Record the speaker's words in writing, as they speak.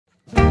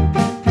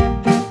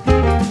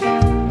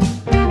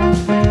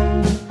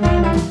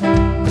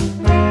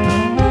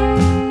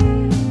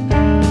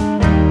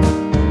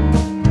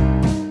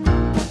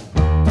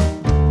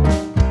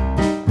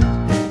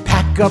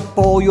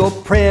for your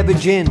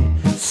Prevagen,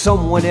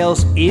 someone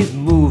else is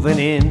moving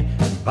in.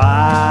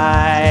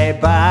 Bye,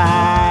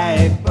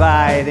 bye,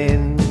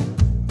 Biden.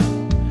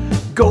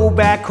 Go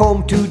back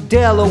home to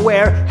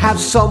Delaware, have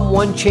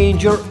someone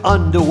change your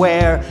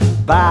underwear.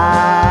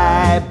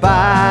 Bye,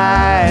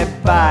 bye,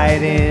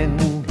 Biden.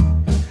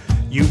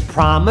 You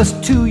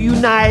promised to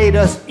unite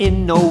us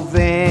in November.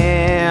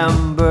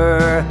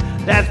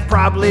 That's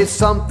probably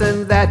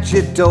something that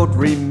you don't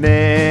remember.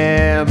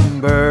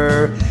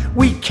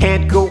 We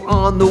can't go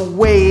on the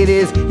way it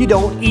is. You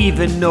don't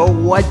even know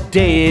what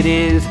day it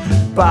is.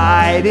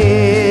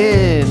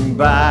 Biden,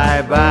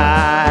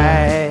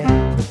 bye-bye.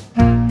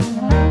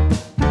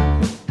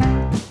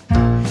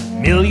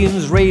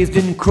 Millions raised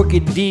in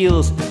crooked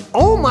deals.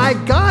 Oh my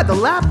God, the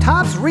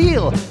laptop's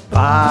real.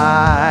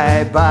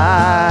 Bye,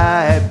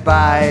 bye,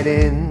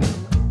 Biden.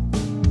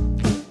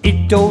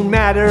 It don't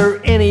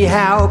matter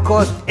anyhow,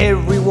 'cause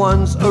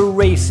everyone's a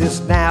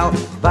racist now.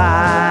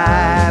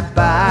 Bye,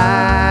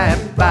 bye,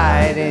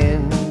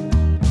 Biden.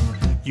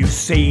 You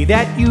say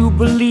that you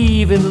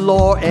believe in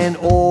law and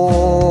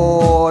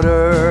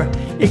order,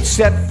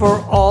 except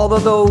for all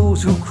of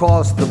those who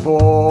cross the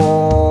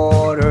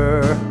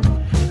border.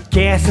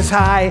 Gas is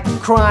high,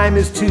 crime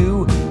is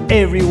too,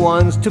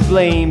 everyone's to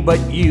blame but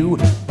you.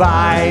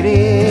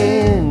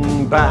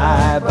 Biden,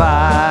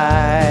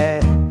 bye-bye.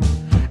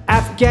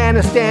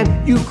 Afghanistan,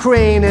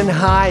 Ukraine, and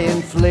high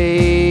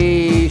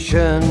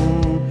inflation.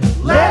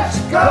 Let's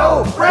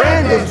go,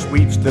 Brandon!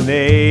 Sweeps the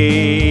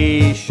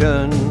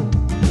nation.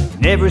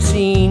 Never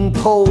seen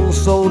polls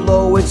so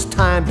low, it's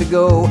time to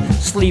go.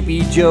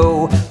 Sleepy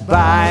Joe.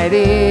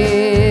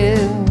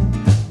 Biden,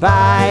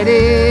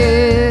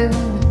 Biden,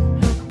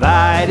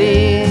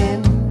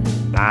 Biden,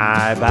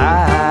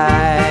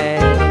 bye-bye.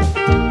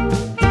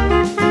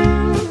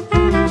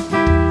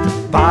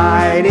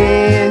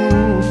 Biden.